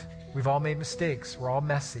perfect. We've all made mistakes. We're all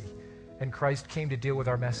messy. And Christ came to deal with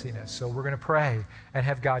our messiness. So we're going to pray and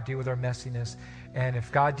have God deal with our messiness. And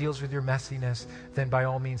if God deals with your messiness, then by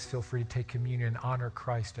all means feel free to take communion and honor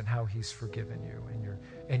Christ and how he's forgiven you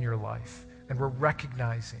in your life. And we're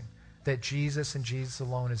recognizing that Jesus and Jesus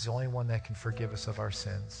alone is the only one that can forgive us of our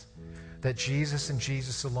sins. That Jesus and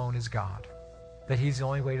Jesus alone is God. That he's the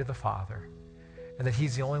only way to the Father. And that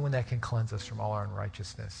he's the only one that can cleanse us from all our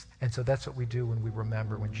unrighteousness. And so that's what we do when we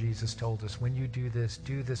remember, when Jesus told us, when you do this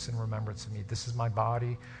in remembrance of me. This is my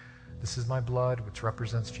body. This is my blood, which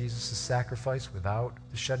represents Jesus' sacrifice. Without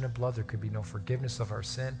the shedding of blood, there could be no forgiveness of our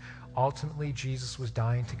sin. Ultimately, Jesus was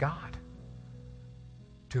dying to God,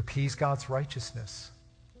 to appease God's righteousness,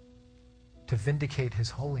 to vindicate his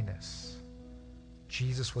holiness.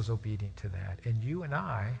 Jesus was obedient to that. And you and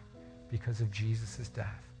I, because of Jesus'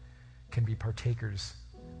 death, can be partakers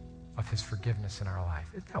of his forgiveness in our life.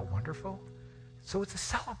 Isn't that wonderful? So it's a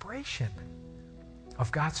celebration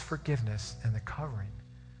of God's forgiveness and the covering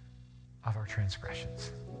of our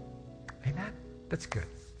transgressions. Amen? That's good.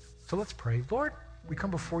 So let's pray. Lord, we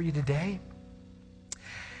come before you today.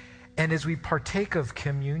 And as we partake of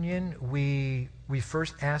communion, we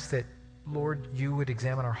first ask that, Lord, you would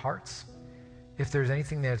examine our hearts. If there's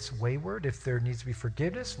anything that's wayward, if there needs to be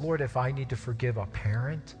forgiveness, Lord, if I need to forgive a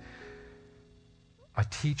parent, a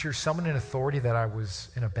teacher, someone in authority that I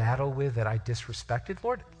was in a battle with, that I disrespected,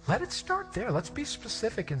 Lord, let it start there. Let's be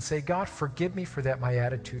specific and say, God, forgive me for that my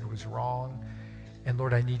attitude was wrong. And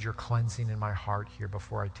Lord, I need your cleansing in my heart here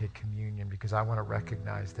before I take communion, because I want to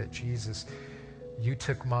recognize that, Jesus, you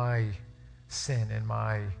took my sin and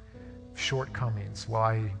my shortcomings. Well,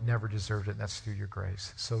 I never deserved it, and that's through your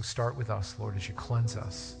grace. So start with us, Lord, as you cleanse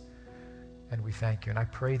us. And we thank you. And I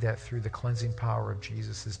pray that through the cleansing power of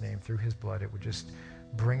Jesus' name, through his blood, it would just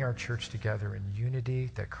bring our church together in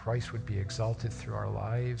unity, that Christ would be exalted through our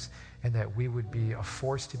lives, and that we would be a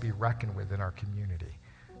force to be reckoned with in our community,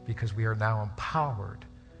 because we are now empowered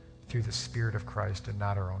through the Spirit of Christ and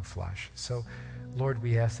not our own flesh. So, Lord,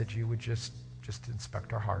 we ask that you would just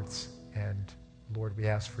inspect our hearts. And, Lord, we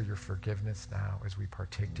ask for your forgiveness now as we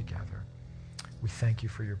partake together. We thank you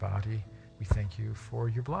for your body. We thank you for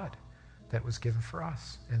your blood that was given for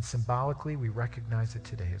us. And symbolically, we recognize it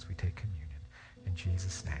today as we take communion. In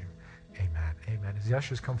Jesus' name, amen. Amen. As the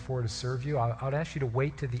ushers come forward to serve you, I'd ask you to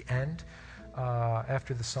wait to the end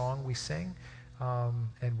after the song we sing,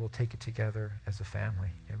 and we'll take it together as a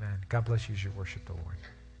family. Amen. God bless you as you worship the Lord.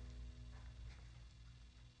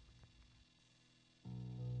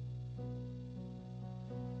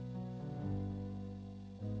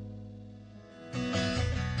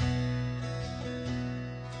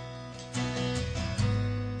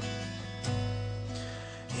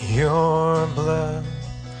 Your blood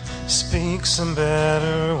speaks a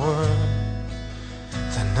better word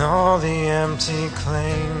than all the empty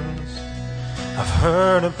claims I've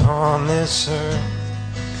heard upon this earth.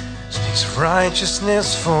 Speaks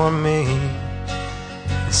righteousness for me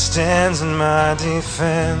and stands in my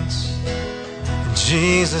defense. And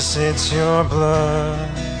Jesus, it's your blood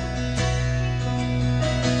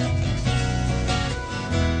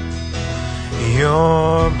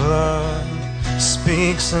Your blood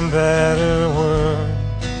speaks a better word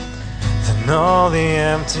than all the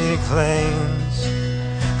empty claims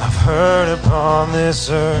I've heard upon this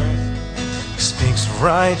earth. Speaks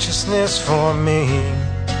righteousness for me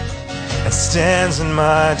and stands in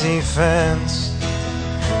my defense.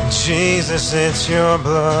 Jesus, it's your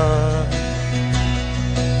blood.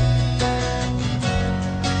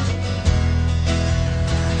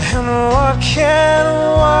 And what can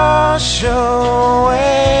wash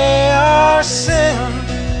away our sin?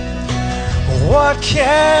 What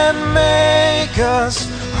can make us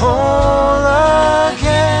whole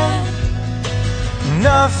again?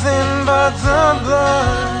 Nothing but the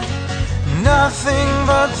blood, nothing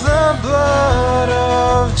but the blood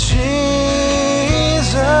of Jesus.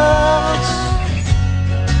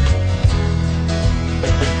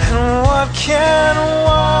 And what can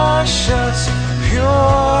wash us pure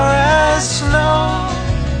as snow,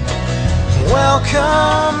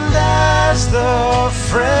 welcomed as the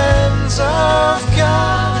friends of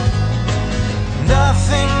God?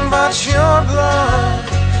 Nothing but your blood,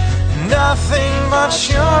 nothing but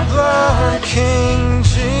your blood, King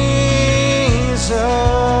Jesus.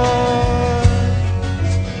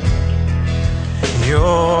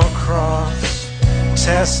 Your cross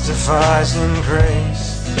testifies in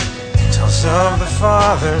grace, tells of the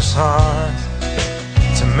Father's heart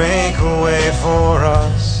to make a way for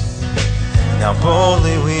us. Now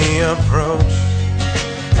boldly we approach,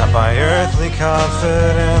 not by earthly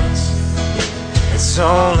confidence, it's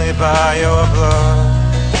only by your blood.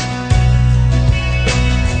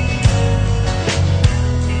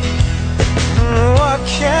 What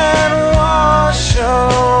can wash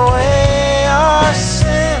away our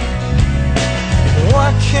sin?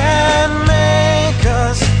 What can make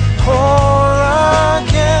us whole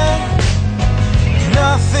again?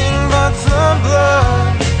 Nothing but the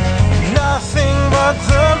blood, nothing but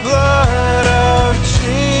the blood of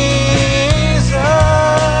Jesus.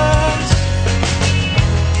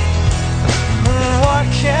 What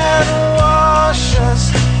can wash us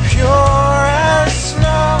pure as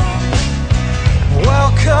snow,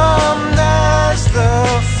 welcomed as the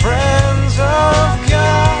friends of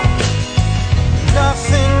God?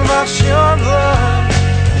 Nothing but your blood,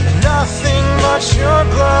 nothing but your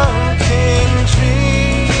blood, King Jesus.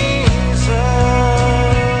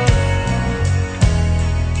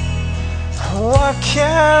 What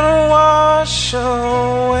can wash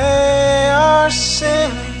away our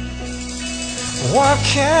sin? What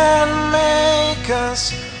can make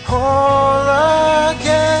us whole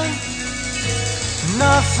again?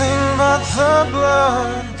 Nothing but the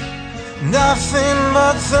blood, nothing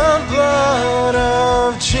but the blood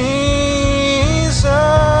of Jesus.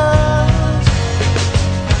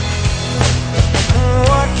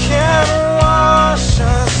 What can wash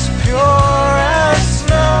us pure as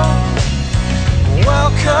snow,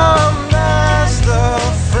 welcome as the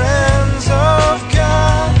friends of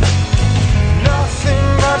God? Nothing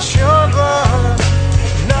but your blood,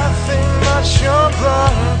 nothing but your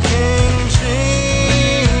blood, King Jesus.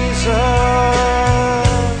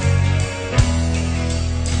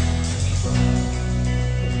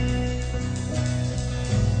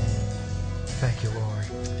 Thank you, Lord.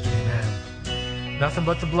 Amen. Nothing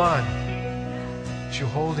but the blood that you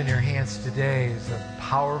hold in your hands today is a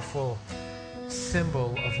powerful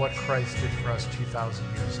symbol of what Christ did for us 2,000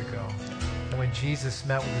 years ago. And when Jesus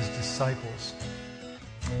met with his disciples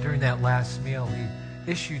during that last meal, he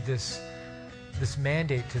issued this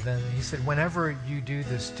mandate to them. He said, whenever you do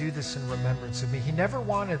this in remembrance of me. He never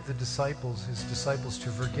wanted his disciples to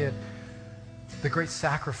forget the great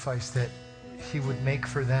sacrifice that he would make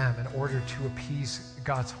for them in order to appease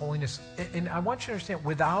God's holiness. And I want you to understand,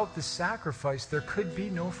 without the sacrifice, there could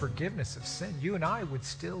be no forgiveness of sin. You and I would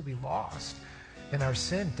still be lost in our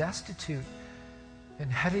sin, destitute,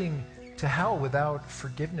 and heading to hell without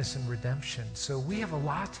forgiveness and redemption. So we have a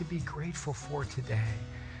lot to be grateful for today.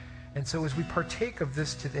 And so as we partake of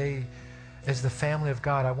this today as the family of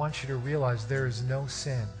God, I want you to realize there is no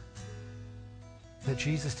sin that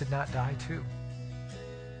Jesus did not die to.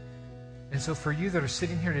 And so for you that are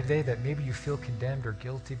sitting here today that maybe you feel condemned or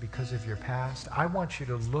guilty because of your past, I want you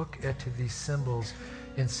to look at these symbols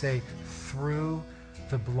and say, through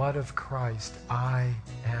the blood of Christ, I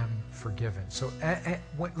am forgiven. So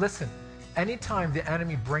listen, anytime the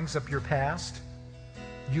enemy brings up your past,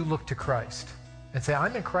 you look to Christ and say,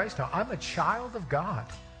 I'm in Christ now. I'm a child of God.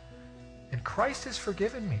 And Christ has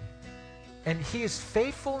forgiven me. And he is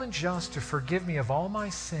faithful and just to forgive me of all my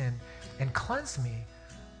sin and cleanse me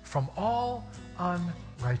from all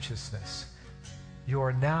unrighteousness. You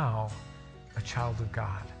are now a child of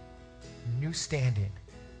God. New standing,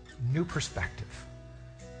 new perspective.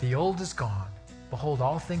 The old is gone. Behold,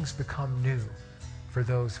 all things become new for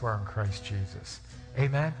those who are in Christ Jesus.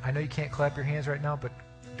 Amen? I know you can't clap your hands right now, but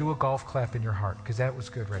do a golf clap in your heart, because that was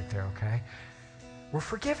good right there, okay? We're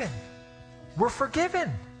forgiven. We're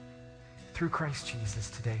forgiven through Christ Jesus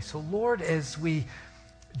today. So, Lord, as we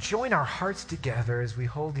join our hearts together, as we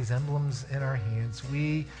hold these emblems in our hands,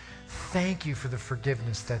 we thank you for the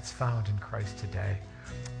forgiveness that's found in Christ today.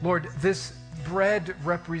 Lord, this bread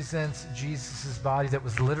represents Jesus' body that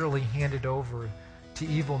was literally handed over to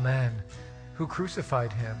evil men who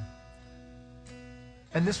crucified him.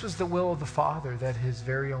 And this was the will of the Father, that his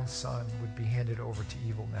very own Son would be handed over to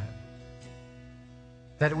evil men.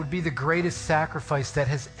 That it would be the greatest sacrifice that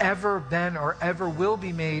has ever been or ever will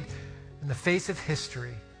be made in the face of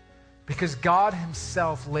history, because God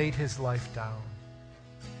himself laid his life down.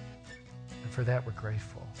 And for that, we're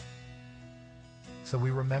grateful. So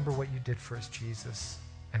we remember what you did for us, Jesus,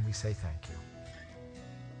 and we say thank you.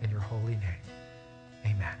 In your holy name,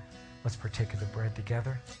 amen. Let's partake of the bread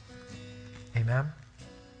together. Amen.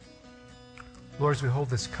 Lord, as we hold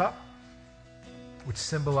this cup, which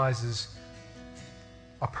symbolizes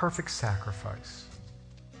a perfect sacrifice,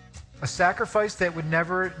 a sacrifice that would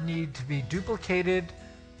never need to be duplicated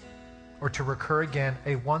or to recur again,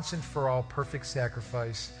 a once and for all perfect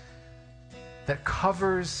sacrifice that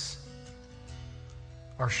covers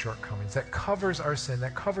our shortcomings, that covers our sin,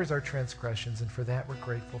 that covers our transgressions, and for that we're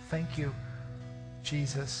grateful. Thank you,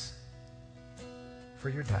 Jesus, for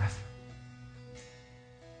your death.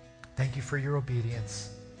 Thank you for your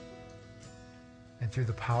obedience. And through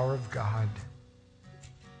the power of God,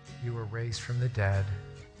 you were raised from the dead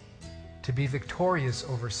to be victorious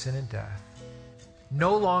over sin and death,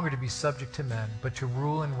 no longer to be subject to men, but to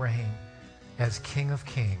rule and reign as King of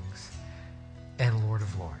Kings and Lord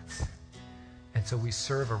of Lords. And so we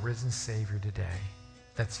serve a risen Savior today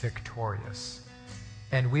that's victorious.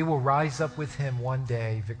 And we will rise up with him one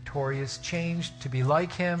day, victorious, changed to be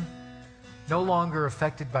like him, no longer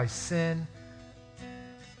affected by sin,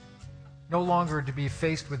 no longer to be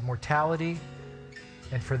faced with mortality.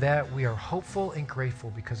 And for that, we are hopeful and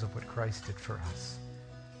grateful because of what Christ did for us.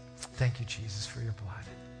 Thank you, Jesus, for your blood.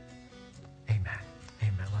 Amen.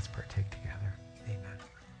 Amen. Let's partake together. Amen.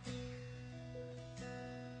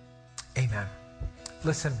 Amen.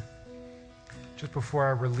 Listen, just before I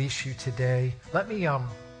release you today, let me,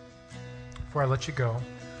 before I let you go,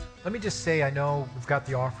 let me just say, I know we've got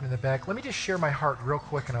the offering in the back. Let me just share my heart real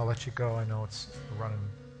quick and I'll let you go. I know we're running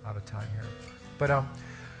out of time here. But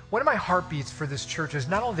one of my heartbeats for this church is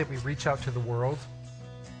not only that we reach out to the world,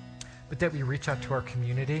 but that we reach out to our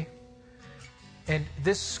community. And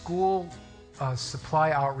this school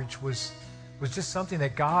supply outreach was just something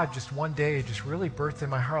that God just one day just really birthed in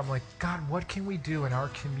my heart. I'm like, God, what can we do in our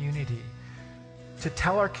community to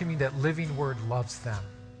tell our community that Living Word loves them,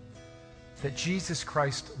 that Jesus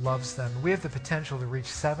Christ loves them? We have the potential to reach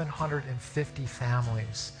 750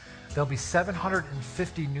 families. There'll be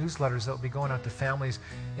 750 newsletters that will be going out to families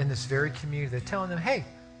in this very community. They're telling them, hey,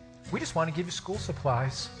 we just want to give you school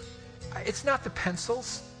supplies. It's not the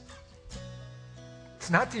pencils. It's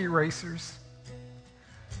not the erasers.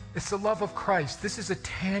 It's the love of Christ. This is a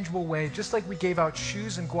tangible way, just like we gave out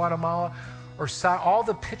shoes in Guatemala, or all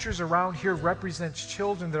the pictures around here represents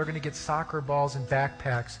children that are going to get soccer balls and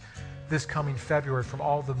backpacks this coming February from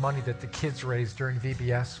all the money that the kids raised during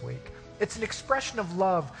VBS week. It's an expression of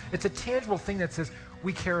love. It's a tangible thing that says,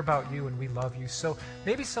 we care about you and we love you. So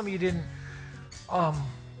maybe some of you didn't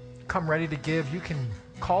come ready to give. You can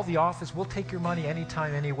call the office. We'll take your money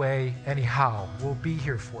anytime, anyway, anyhow. We'll be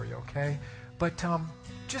here for you, okay? But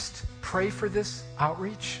just pray for this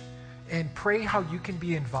outreach and pray how you can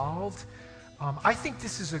be involved. I think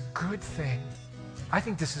this is a good thing. I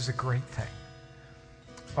think this is a great thing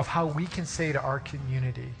of how we can say to our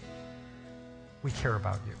community, we care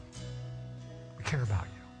about you. We care about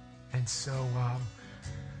you. And so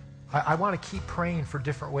I want to keep praying for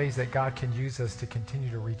different ways that God can use us to continue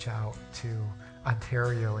to reach out to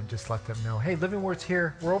Ontario and just let them know, hey, Living Word's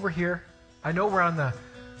here. We're over here. I know we're on the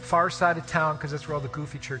far side of town because that's where all the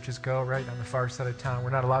goofy churches go, right? On the far side of town. We're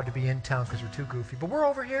not allowed to be in town because we're too goofy. But we're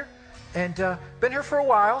over here and been here for a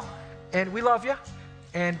while, and we love you,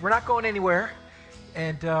 and we're not going anywhere.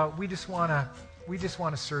 And we just want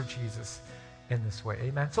to serve Jesus in this way.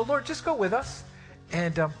 Amen. So, Lord, just go with us.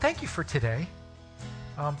 And thank you for today.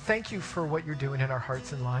 Thank you for what you're doing in our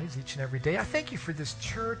hearts and lives each and every day. I thank you for this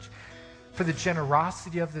church, for the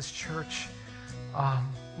generosity of this church.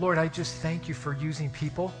 Lord, I just thank you for using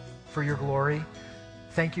people for your glory.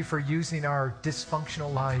 Thank you for using our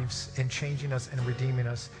dysfunctional lives and changing us and redeeming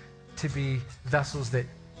us to be vessels that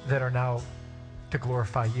are now to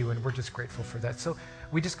glorify you, and we're just grateful for that. So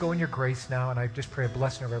we just go in your grace now, and I just pray a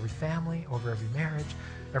blessing over every family, over every marriage,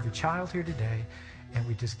 every child here today, and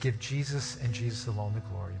we just give Jesus and Jesus alone the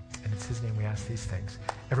glory. And it's his name we ask these things.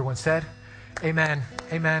 Everyone said, amen.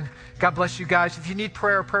 Amen. God bless you guys. If you need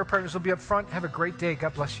prayer, prayer partners will be up front. Have a great day.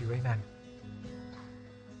 God bless you. Amen.